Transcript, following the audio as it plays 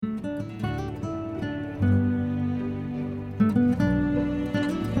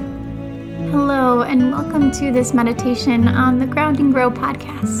and welcome to this meditation on the Ground and Grow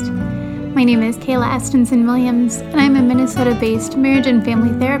podcast. My name is Kayla Estenson Williams, and I'm a Minnesota-based marriage and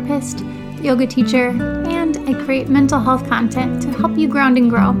family therapist, yoga teacher, and I create mental health content to help you ground and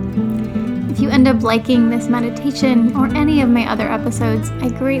grow. If you end up liking this meditation or any of my other episodes, I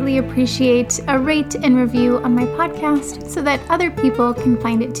greatly appreciate a rate and review on my podcast so that other people can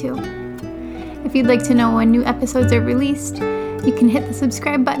find it too. If you'd like to know when new episodes are released, you can hit the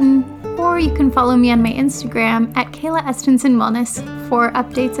subscribe button, or you can follow me on my Instagram at Kayla Estenson Wellness for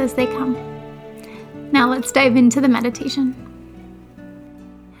updates as they come. Now let's dive into the meditation.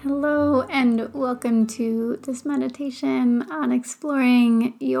 Hello and welcome to this meditation on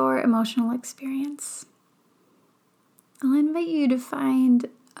exploring your emotional experience. I'll invite you to find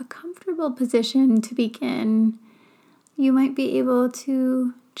a comfortable position to begin. You might be able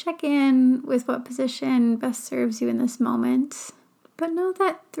to check in with what position best serves you in this moment. But know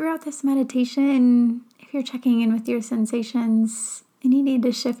that throughout this meditation, if you're checking in with your sensations and you need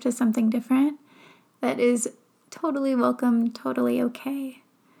to shift to something different, that is totally welcome, totally okay.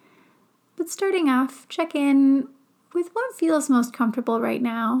 But starting off, check in with what feels most comfortable right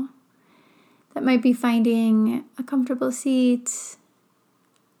now. That might be finding a comfortable seat,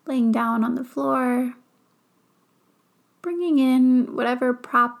 laying down on the floor, bringing in whatever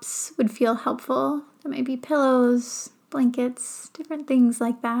props would feel helpful. That might be pillows, blankets, different things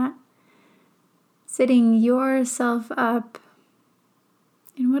like that. Sitting yourself up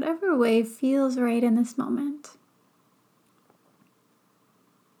in whatever way feels right in this moment.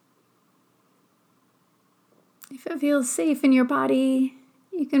 If it feels safe in your body,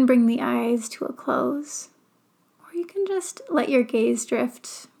 you can bring the eyes to a close, or you can just let your gaze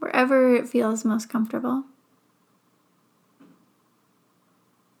drift wherever it feels most comfortable.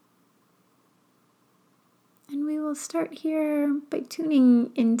 And we will start here by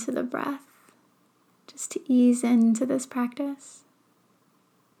tuning into the breath, just to ease into this practice.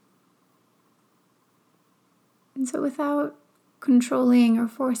 And so without controlling or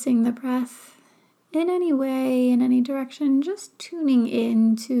forcing the breath in any way, in any direction, just tuning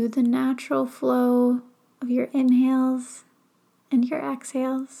into the natural flow of your inhales and your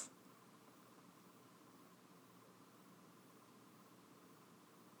exhales.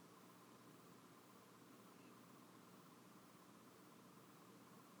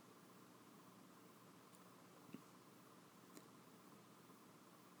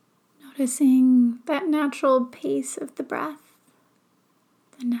 Noticing that natural pace of the breath,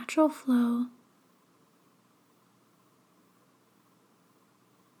 the natural flow.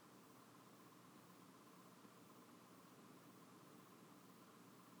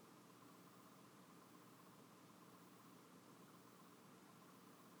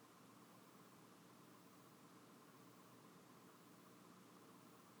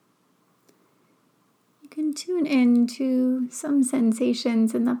 You can tune into some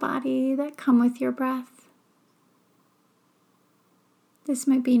sensations in the body that come with your breath. This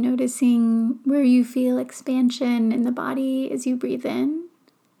might be noticing where you feel expansion in the body as you breathe in,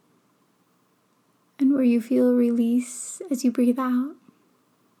 and where you feel release as you breathe out.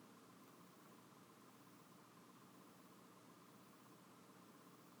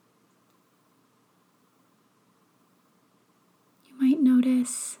 You might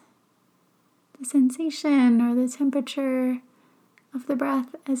notice the sensation or the temperature of the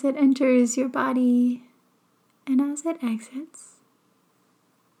breath as it enters your body and as it exits.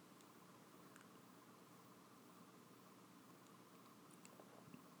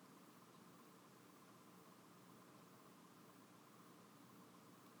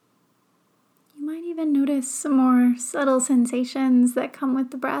 You might even notice some more subtle sensations that come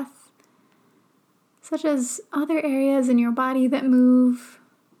with the breath, such as other areas in your body that move.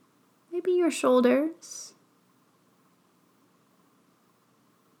 Maybe your shoulders.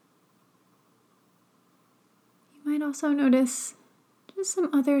 You might also notice just some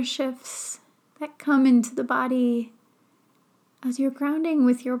other shifts that come into the body as you're grounding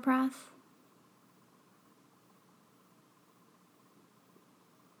with your breath.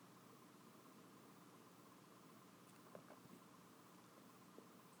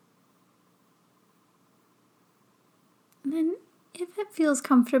 And then if it feels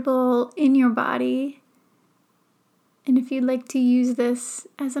comfortable in your body, and if you'd like to use this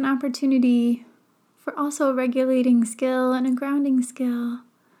as an opportunity for also a regulating skill and a grounding skill,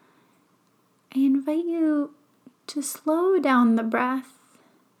 I invite you to slow down the breath,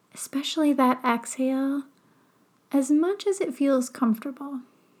 especially that exhale, as much as it feels comfortable.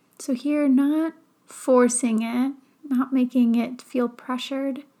 So here, not forcing it, not making it feel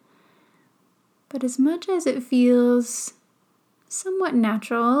pressured, but as much as it feels somewhat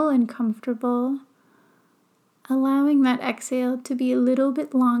natural and comfortable, allowing that exhale to be a little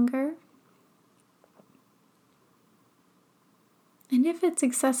bit longer. And if it's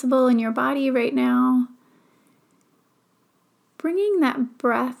accessible in your body right now, bringing that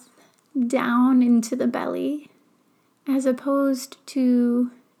breath down into the belly as opposed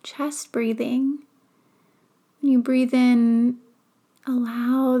to chest breathing. When you breathe in,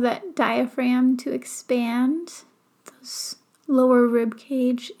 allow that diaphragm to expand, those lower rib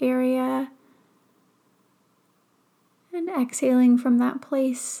cage area, and exhaling from that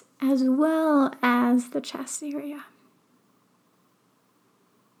place as well as the chest area.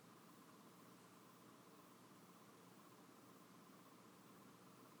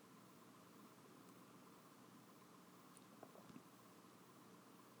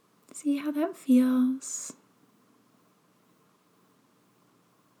 See how that feels.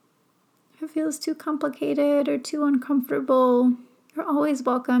 If it feels too complicated or too uncomfortable, you're always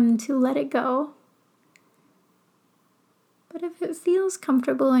welcome to let it go. But if it feels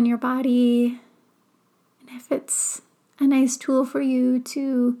comfortable in your body, and if it's a nice tool for you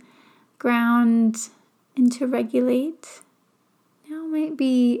to ground and to regulate, now might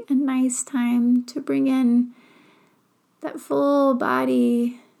be a nice time to bring in that full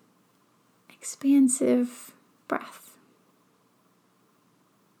body, expansive breath.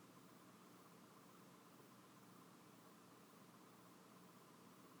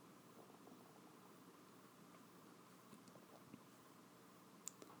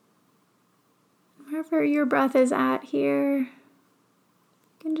 Wherever your breath is at here, you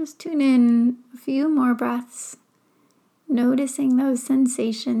can just tune in a few more breaths, noticing those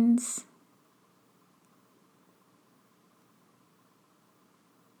sensations.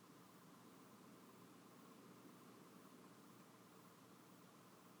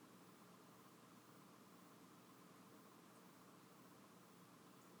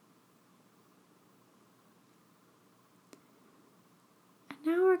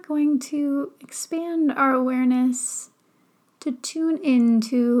 Now we're going to expand our awareness to tune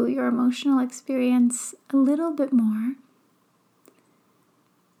into your emotional experience a little bit more.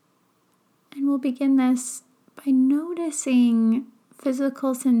 And we'll begin this by noticing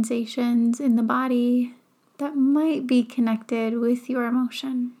physical sensations in the body that might be connected with your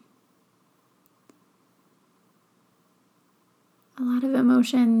emotion. A lot of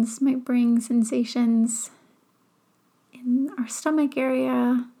emotions might bring sensations in our stomach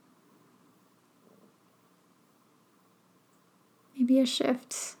area, maybe a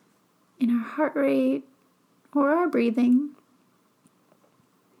shift in our heart rate or our breathing.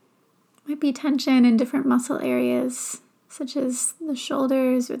 Might be tension in different muscle areas, such as the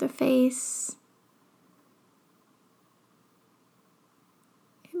shoulders or the face.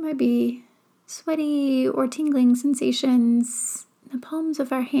 It might be sweaty or tingling sensations in the palms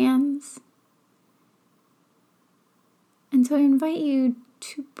of our hands. And so I invite you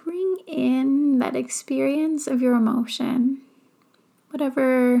to bring in that experience of your emotion,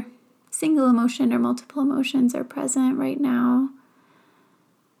 whatever single emotion or multiple emotions are present right now,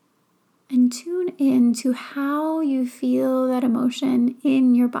 and tune in to how you feel that emotion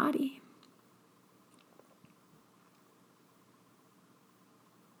in your body.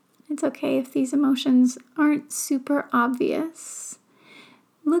 It's okay if these emotions aren't super obvious.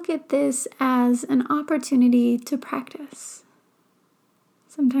 Look at this as an opportunity to practice.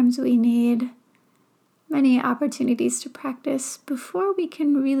 Sometimes we need many opportunities to practice before we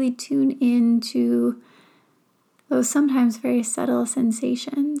can really tune into those sometimes very subtle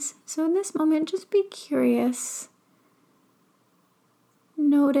sensations. So in this moment, just be curious.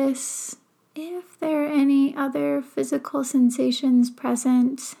 Notice if there are any other physical sensations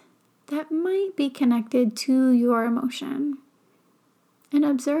present that might be connected to your emotion. And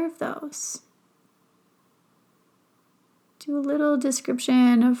observe those. Do a little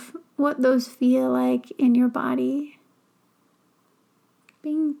description of what those feel like in your body.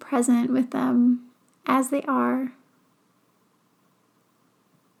 Being present with them as they are.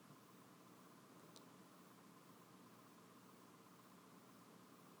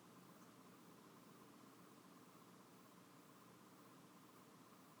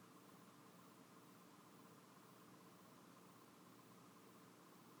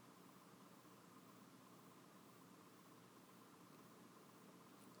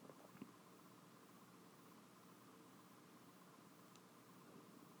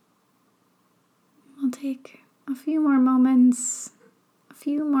 We'll take a few more moments, a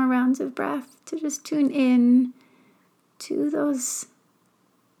few more rounds of breath to just tune in to those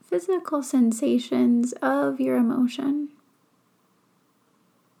physical sensations of your emotion.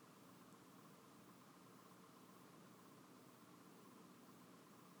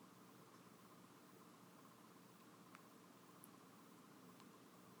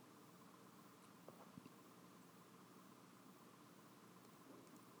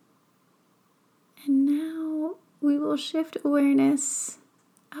 And now we will shift awareness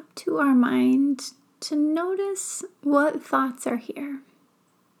up to our mind to notice what thoughts are here.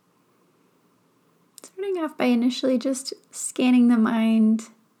 Starting off by initially just scanning the mind,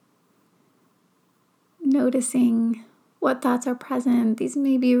 noticing what thoughts are present. These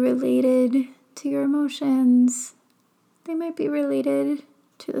may be related to your emotions. They might be related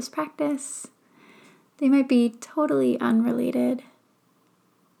to this practice. They might be totally unrelated.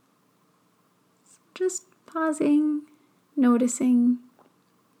 So just pausing, noticing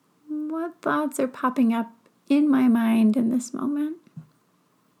what thoughts are popping up in my mind in this moment.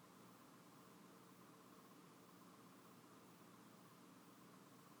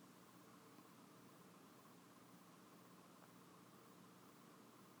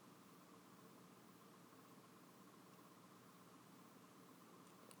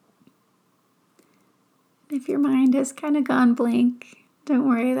 If your mind has kind of gone blank, don't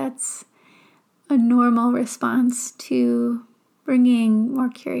worry, that's a normal response to bringing more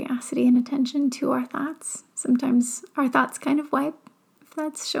curiosity and attention to our thoughts. Sometimes our thoughts kind of wipe. If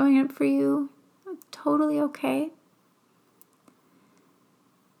that's showing up for you, that's totally okay.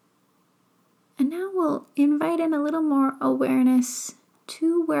 And now we'll invite in a little more awareness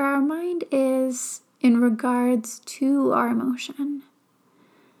to where our mind is in regards to our emotion.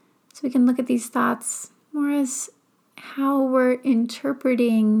 So we can look at these thoughts more as how we're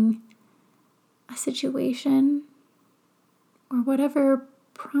interpreting a situation or whatever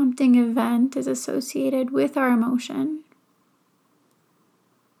prompting event is associated with our emotion.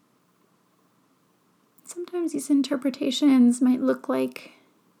 Sometimes these interpretations might look like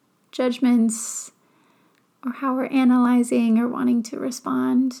judgments or how we're analyzing or wanting to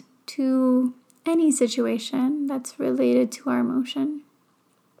respond to any situation that's related to our emotion.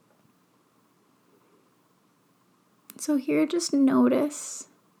 So here, just notice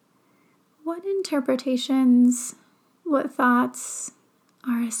what interpretations, what thoughts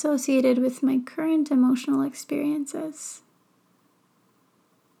are associated with my current emotional experiences.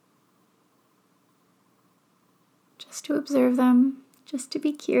 Just to observe them, just to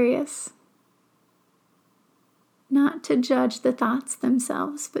be curious. Not to judge the thoughts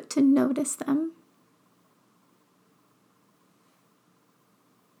themselves, but to notice them.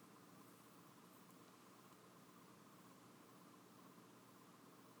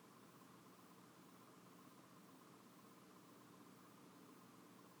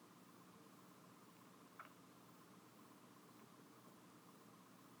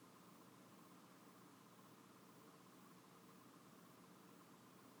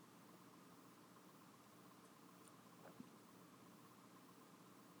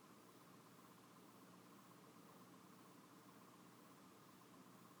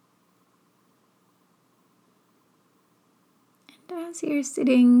 As you're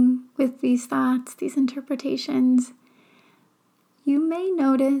sitting with these thoughts, these interpretations, you may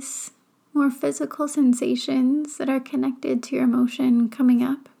notice more physical sensations that are connected to your emotion coming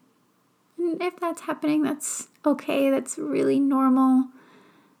up. And if that's happening, that's okay, that's really normal.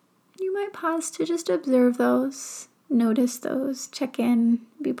 You might pause to just observe those, notice those, check in,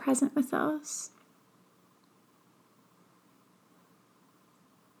 be present with those.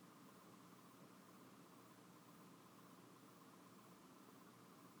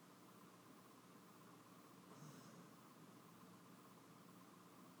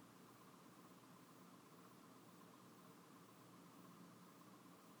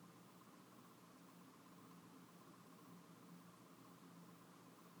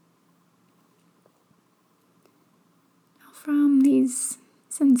 From these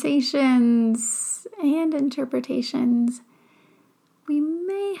sensations and interpretations, we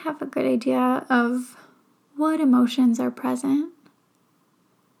may have a good idea of what emotions are present.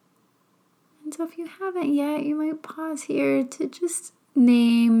 And so if you haven't yet, you might pause here to just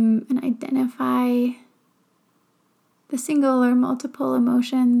name and identify the single or multiple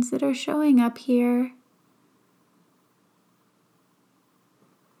emotions that are showing up here.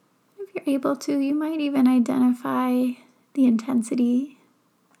 If you're able to, you might even identify the intensity,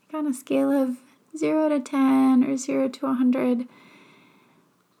 like on a scale of 0 to 10 or 0 to 100,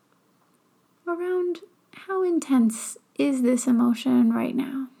 around how intense is this emotion right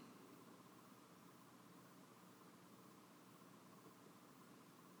now?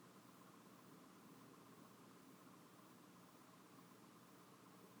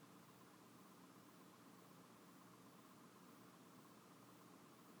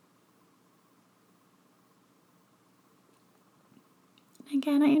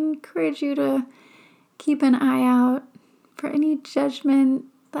 Again, I encourage you to keep an eye out for any judgment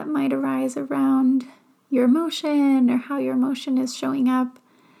that might arise around your emotion or how your emotion is showing up.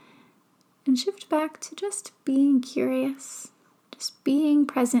 and shift back to just being curious, just being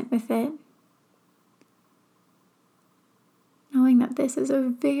present with it. Knowing that this is a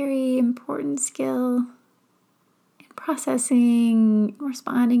very important skill in processing,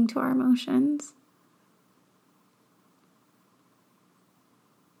 responding to our emotions.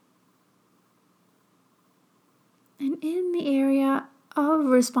 And in the area of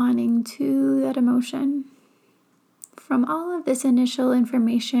responding to that emotion, from all of this initial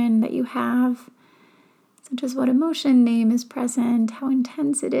information that you have, such as what emotion name is present, how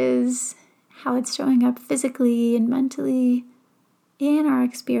intense it is, how it's showing up physically and mentally in our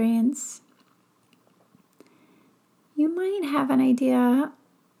experience, you might have an idea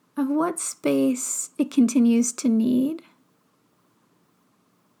of what space it continues to need.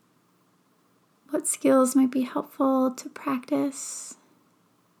 What skills might be helpful to practice,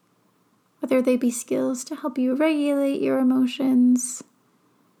 whether they be skills to help you regulate your emotions,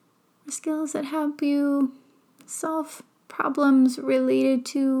 or skills that help you solve problems related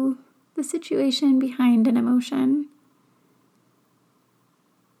to the situation behind an emotion.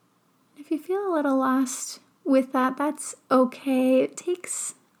 If you feel a little lost with that, that's okay. It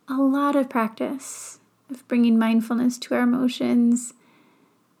takes a lot of practice of bringing mindfulness to our emotions,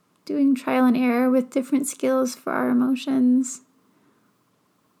 doing trial and error with different skills for our emotions.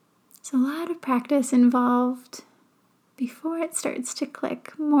 There's a lot of practice involved before it starts to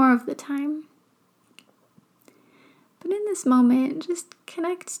click more of the time. But in this moment, just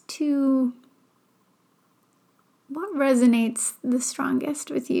connect to what resonates the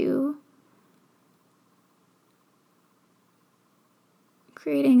strongest with you.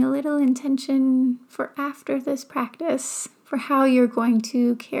 Creating a little intention for after this practice, for how you're going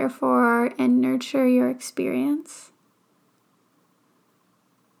to care for and nurture your experience.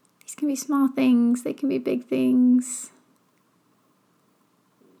 These can be small things, they can be big things.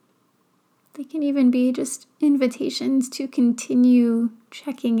 They can even be just invitations to continue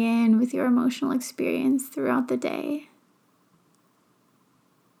checking in with your emotional experience throughout the day.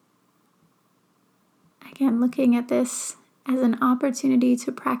 Again, looking at this as an opportunity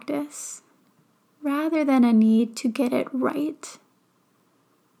to practice rather than a need to get it right.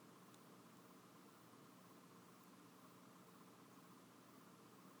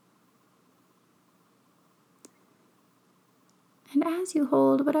 And as you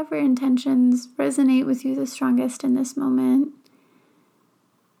hold whatever intentions resonate with you the strongest in this moment,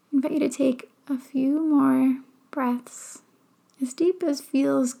 I invite you to take a few more breaths, as deep as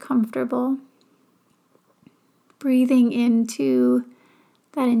feels comfortable. Breathing into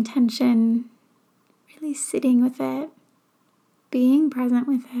that intention, really sitting with it, being present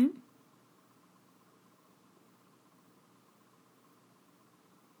with it.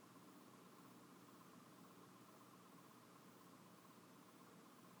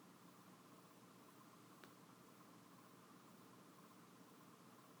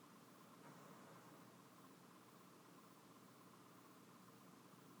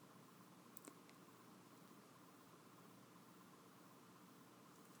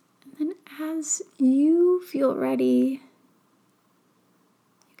 And as you feel ready,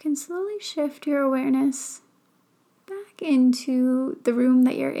 you can slowly shift your awareness back into the room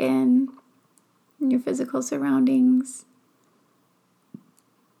that you're in, your physical surroundings.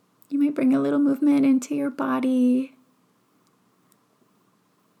 You might bring a little movement into your body.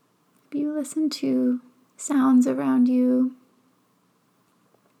 Maybe you listen to sounds around you.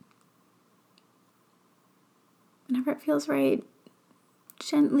 Whenever it feels right,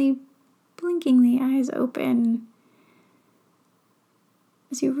 gently blinking the eyes open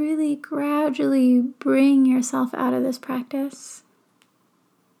as you really gradually bring yourself out of this practice,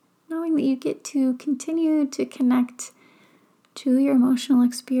 knowing that you get to continue to connect to your emotional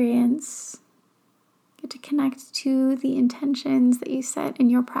experience, get to connect to the intentions that you set in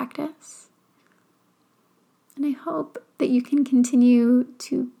your practice. And I hope that you can continue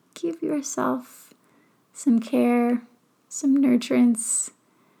to give yourself some care, some nurturance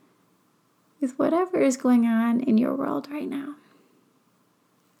with whatever is going on in your world right now.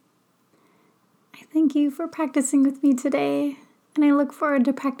 I thank you for practicing with me today, and I look forward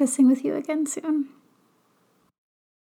to practicing with you again soon.